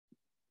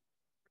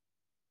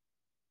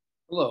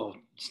Hello,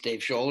 it's Dave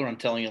Scholler. I'm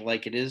telling you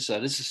like it is.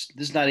 This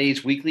is not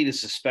A's Weekly. This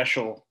is a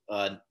special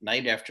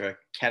night after a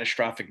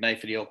catastrophic night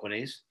for the Oakland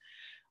A's.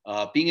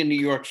 Being a New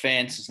York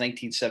fan since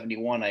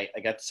 1971, I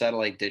got the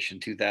satellite dish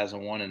in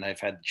 2001, and I've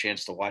had the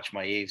chance to watch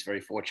my A's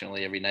very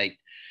fortunately every night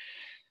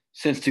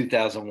since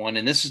 2001.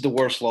 And this is the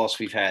worst loss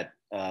we've had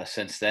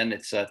since then.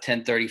 It's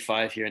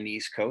 10:35 here on the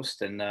East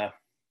Coast, and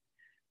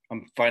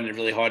I'm finding it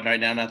really hard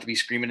right now not to be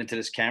screaming into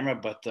this camera,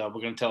 but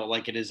we're going to tell it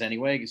like it is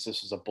anyway, because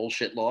this is a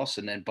bullshit loss.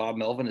 And then Bob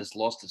Melvin has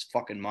lost his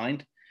fucking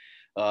mind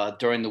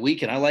during the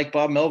week. And I like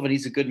Bob Melvin.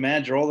 He's a good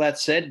manager. All that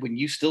said, when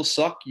you still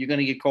suck, you're going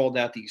to get called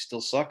out that you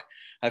still suck.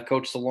 I've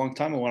coached a long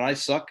time, and when I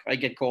suck, I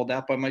get called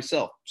out by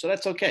myself. So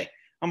that's okay.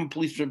 I'm a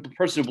person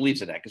who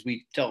believes in that because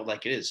we tell it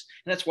like it is.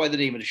 And that's why the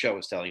name of the show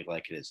is telling it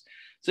like it is.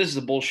 So this is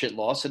a bullshit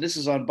loss, and this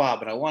is on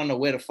Bob. And I want to know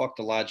where the fuck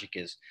the logic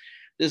is.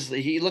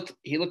 He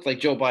looked like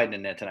Joe Biden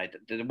in there tonight.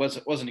 It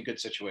wasn't a good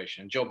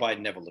situation. Joe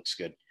Biden never looks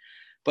good.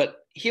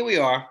 But here we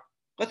are.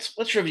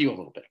 Let's review a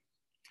little bit.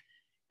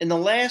 In the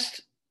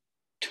last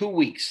 2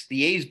 weeks,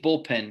 the A's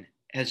bullpen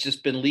has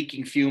just been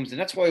leaking fumes, and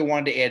that's why we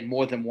wanted to add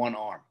more than one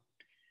arm.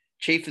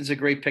 Chafin's a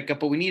great pickup,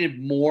 but we needed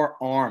more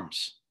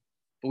arms.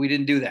 But we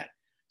didn't do that.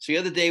 So the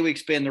other day we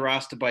expand the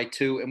roster by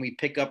two, and we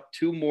pick up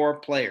two more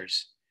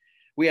players.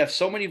 We have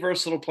so many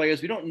versatile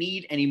players. We don't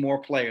need any more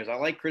players. I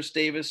like Chris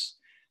Davis.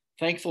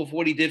 Thankful for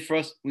what he did for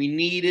us. We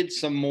needed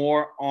some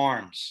more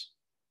arms.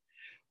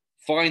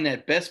 Find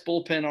that best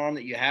bullpen arm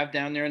that you have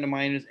down there in the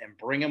minors and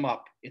bring him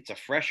up. It's a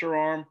fresher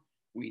arm.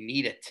 We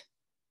need it.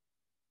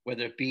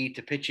 Whether it be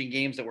to pitching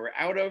games that we're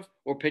out of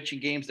or pitching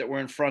games that we're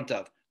in front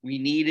of. We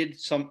needed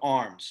some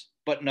arms.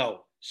 But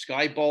no,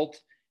 Sky Bolt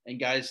and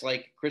guys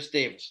like Chris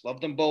Davis, love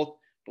them both,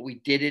 but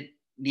we didn't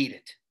need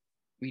it.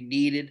 We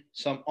needed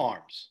some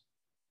arms.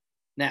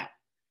 Now,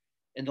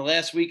 in the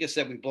last week, I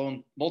said we've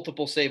blown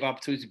multiple save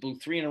opportunities. We blew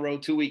three in a row,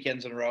 2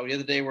 weekends in a row. The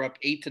other day, we're up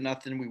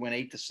 8-0. We went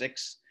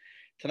 8-6.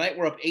 Tonight,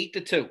 we're up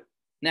 8-2.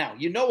 Now,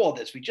 you know all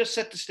this. We just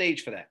set the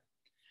stage for that.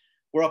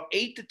 We're up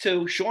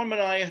 8-2. Sean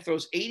Manaea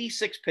throws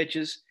 86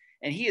 pitches,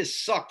 and he has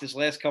sucked his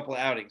last couple of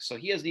outings, so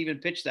he hasn't even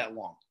pitched that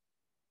long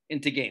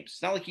into games.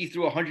 It's not like he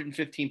threw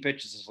 115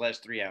 pitches his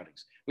last three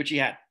outings, which he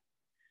had.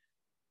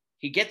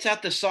 He gets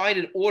out the side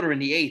in order in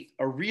the eighth,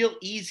 a real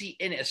easy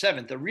inning,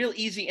 seventh, a real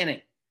easy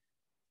inning.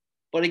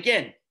 But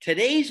again,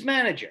 today's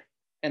manager,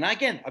 and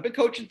again, I've been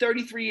coaching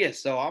 33 years,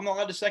 so I'm not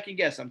allowed to second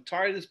guess. I'm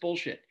tired of this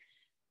bullshit.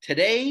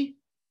 Today,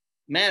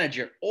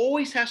 manager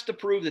always has to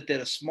prove that they're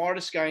the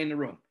smartest guy in the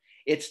room.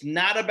 It's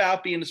not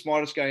about being the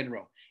smartest guy in the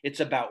room.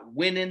 It's about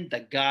winning the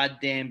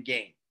goddamn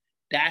game.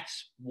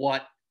 That's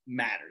what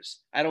matters.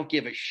 I don't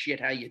give a shit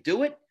how you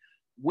do it.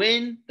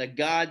 Win the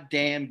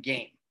goddamn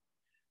game.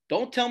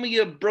 Don't tell me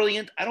you're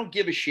brilliant. I don't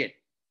give a shit.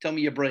 Tell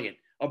me you're brilliant.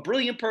 A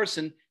brilliant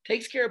person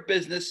takes care of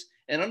business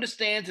and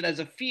understands it as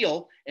a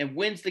feel and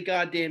wins the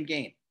goddamn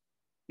game.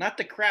 Not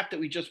the crap that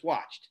we just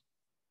watched.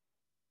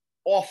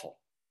 Awful.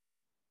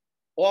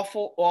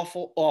 Awful,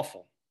 awful,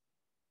 awful.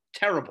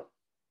 Terrible.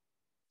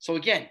 So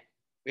again,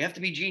 we have to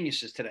be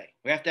geniuses today.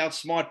 We have to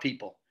outsmart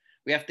people.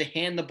 We have to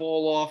hand the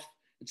ball off.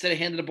 Instead of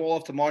handing the ball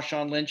off to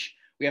Marshawn Lynch,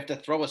 we have to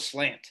throw a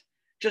slant.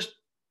 Just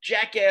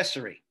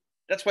jackassery.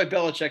 That's why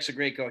Belichick's a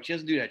great coach. He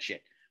doesn't do that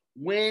shit.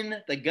 Win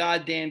the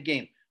goddamn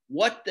game.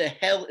 What the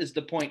hell is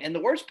the point? And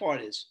the worst part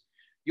is,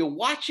 you're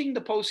watching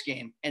the post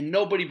game and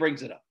nobody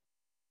brings it up.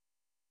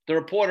 The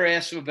reporter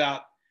asks him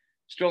about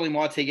Sterling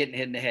Marte getting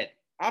hit in the head.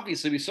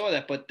 Obviously, we saw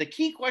that, but the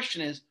key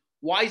question is,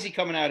 why is he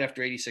coming out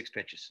after 86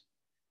 pitches?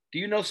 Do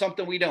you know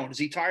something we don't? Is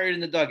he tired in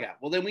the dugout?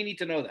 Well, then we need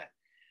to know that.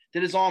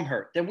 Did his arm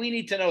hurt? Then we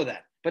need to know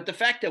that. But the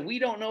fact that we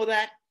don't know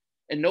that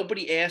and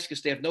nobody asks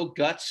because they have no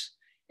guts,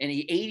 and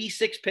he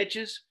 86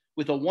 pitches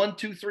with a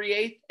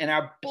 1-2-3-8, and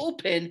our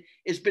bullpen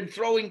has been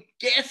throwing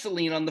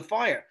gasoline on the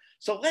fire.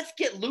 So let's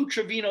get Lou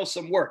Trevino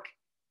some work.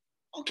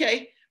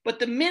 Okay, but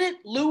the minute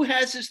Lou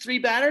has his three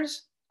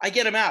batters, I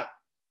get him out.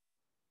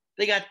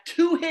 They got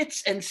 2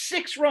 hits and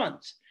 6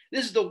 runs.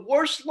 This is the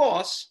worst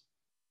loss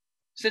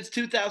since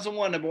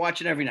 2001 I've been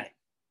watching every night.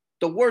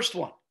 The worst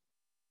one.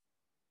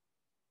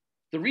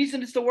 The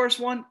reason it's the worst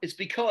one is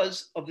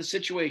because of the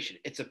situation.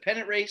 It's a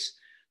pennant race.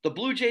 The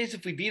Blue Jays,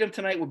 if we beat them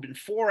tonight, would have been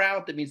 4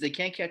 out. That means they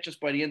can't catch us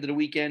by the end of the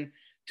weekend.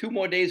 2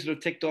 more days would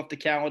have ticked off the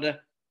calendar.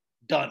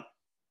 Done.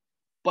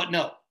 But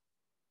no.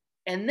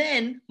 And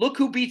then look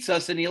who beats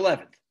us in the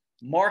 11th.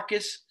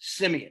 Marcus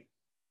Semien.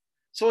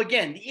 So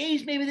again, the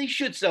A's, maybe they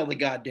should sell the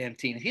goddamn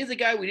team. Here's a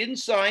guy we didn't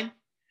sign.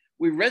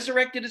 We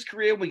resurrected his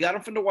career. We got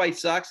him from the White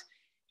Sox.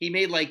 He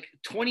made like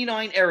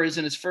 29 errors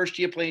in his first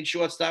year playing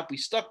shortstop. We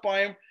stuck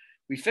by him.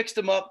 We fixed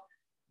him up.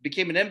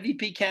 Became an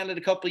MVP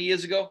candidate a couple of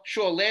years ago.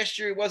 Sure, last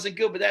year he wasn't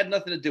good, but that had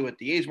nothing to do with it.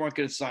 The A's weren't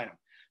going to sign him.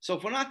 So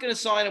if we're not going to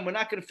sign him, we're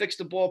not going to fix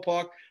the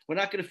ballpark, we're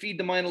not going to feed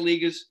the minor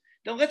leaguers,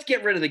 then let's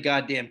get rid of the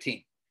goddamn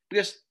team.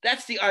 Because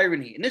that's the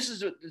irony. And this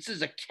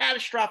is a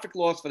catastrophic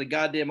loss for the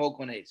goddamn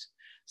Oakland A's.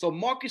 So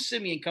Marcus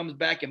Semien comes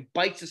back and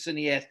bites us in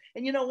the ass.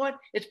 And you know what?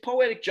 It's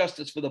poetic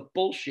justice for the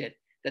bullshit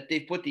that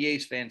they've put the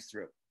A's fans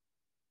through.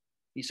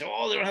 You say,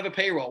 oh, they don't have a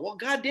payroll. Well,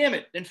 God damn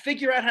it. Then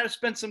figure out how to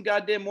spend some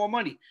goddamn more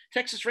money.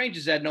 Texas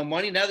Rangers had no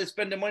money. Now they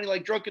spend their money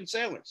like drunken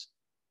sailors.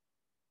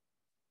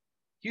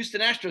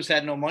 Houston Astros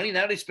had no money.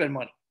 Now they spend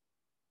money.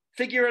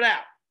 Figure it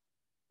out.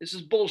 This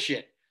is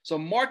bullshit. So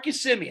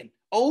Marcus Semien,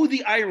 oh,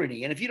 the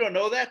irony. And if you don't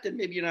know that, then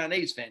maybe you're not an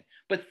A's fan.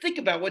 But think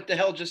about what the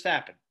hell just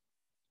happened.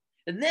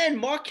 And then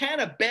Mark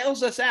Hanna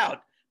bails us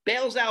out,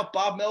 bails out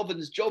Bob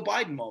Melvin's Joe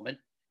Biden moment,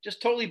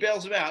 just totally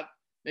bails him out.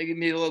 Maybe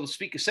a little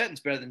speak a sentence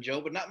better than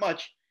Joe, but not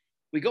much.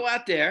 We go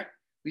out there,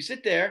 we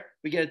sit there,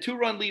 we get a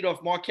 2-run lead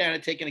off Mark Hanna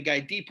taking a guy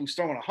deep who's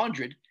throwing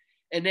 100,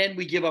 and then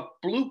we give up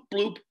bloop,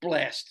 bloop,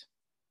 blast.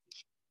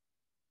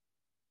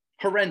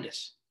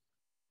 Horrendous.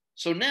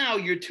 So now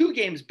you're 2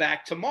 games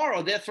back.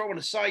 Tomorrow they're throwing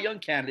a Cy Young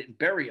candidate in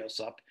Berrios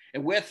up,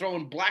 and we're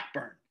throwing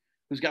Blackburn,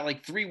 who's got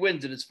like 3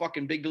 wins in his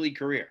fucking big league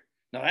career.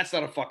 No, that's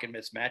not a fucking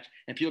mismatch.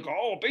 And people go,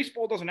 oh,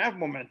 baseball doesn't have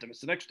momentum.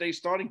 It's the next day's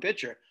starting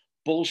pitcher.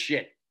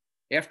 Bullshit.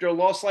 After a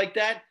loss like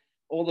that,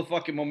 all the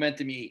fucking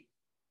momentum you eat.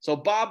 So,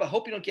 Bob, I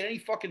hope you don't get any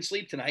fucking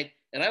sleep tonight.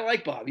 And I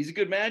like Bob. He's a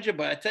good manager,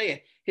 but I tell you,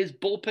 his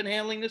bullpen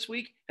handling this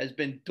week has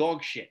been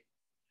dog shit.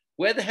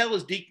 Where the hell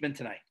is Diekman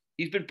tonight?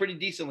 He's been pretty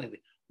decent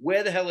lately.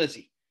 Where the hell is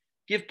he?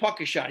 Give Puck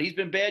a shot. He's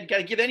been bad. Got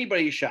to give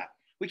anybody a shot.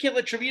 We can't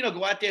let Trevino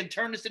go out there and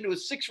turn this into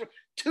a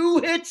 2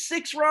 hits,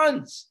 6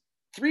 runs,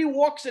 3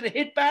 walks, and a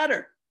hit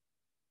batter.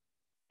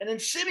 And then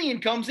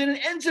Semien comes in and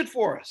ends it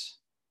for us.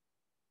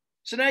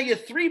 So now you're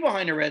 3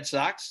 behind the Red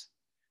Sox,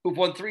 who've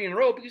won 3 in a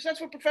row, because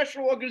that's what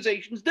professional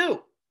organizations do.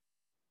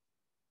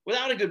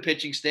 Without a good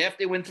pitching staff,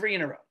 they win 3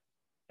 in a row.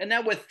 And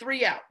now we're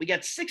 3 out. We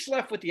got 6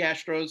 left with the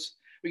Astros.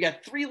 We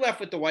got 3 left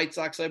with the White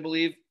Sox, I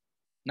believe.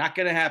 Not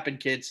going to happen,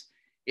 kids.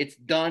 It's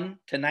done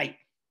tonight.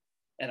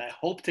 And I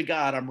hope to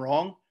God I'm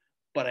wrong,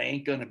 but I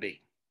ain't going to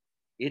be.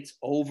 It's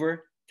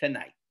over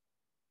tonight.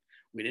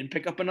 We didn't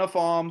pick up enough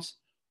arms.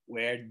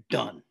 We're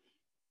done.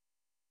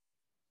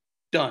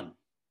 Done.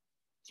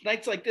 It's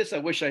nights like this I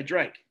wish I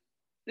drank.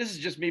 This is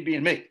just me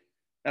being me.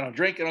 I don't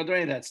drink. I don't do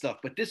any of that stuff.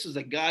 But this is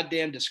a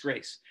goddamn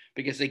disgrace.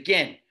 Because,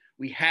 again,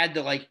 we had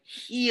to,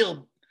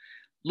 heal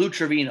Lou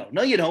Trevino.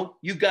 No, you don't.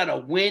 You got to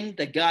win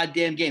the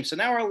goddamn game. So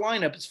now our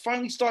lineup is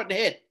finally starting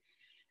to hit.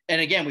 And,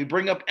 again, we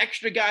bring up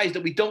extra guys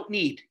that we don't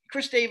need.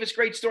 Chris Davis,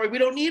 great story. We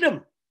don't need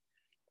him.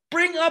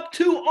 Bring up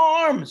 2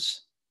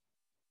 arms.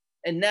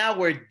 And now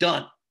we're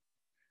done.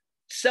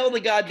 Sell the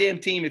goddamn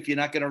team if you're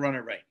not going to run it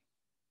right.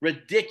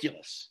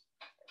 Ridiculous.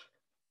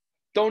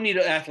 Don't need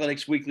an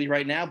Athletics Weekly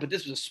right now, but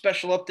this was a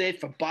special update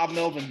for Bob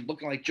Melvin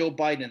looking like Joe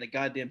Biden in the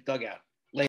goddamn dugout.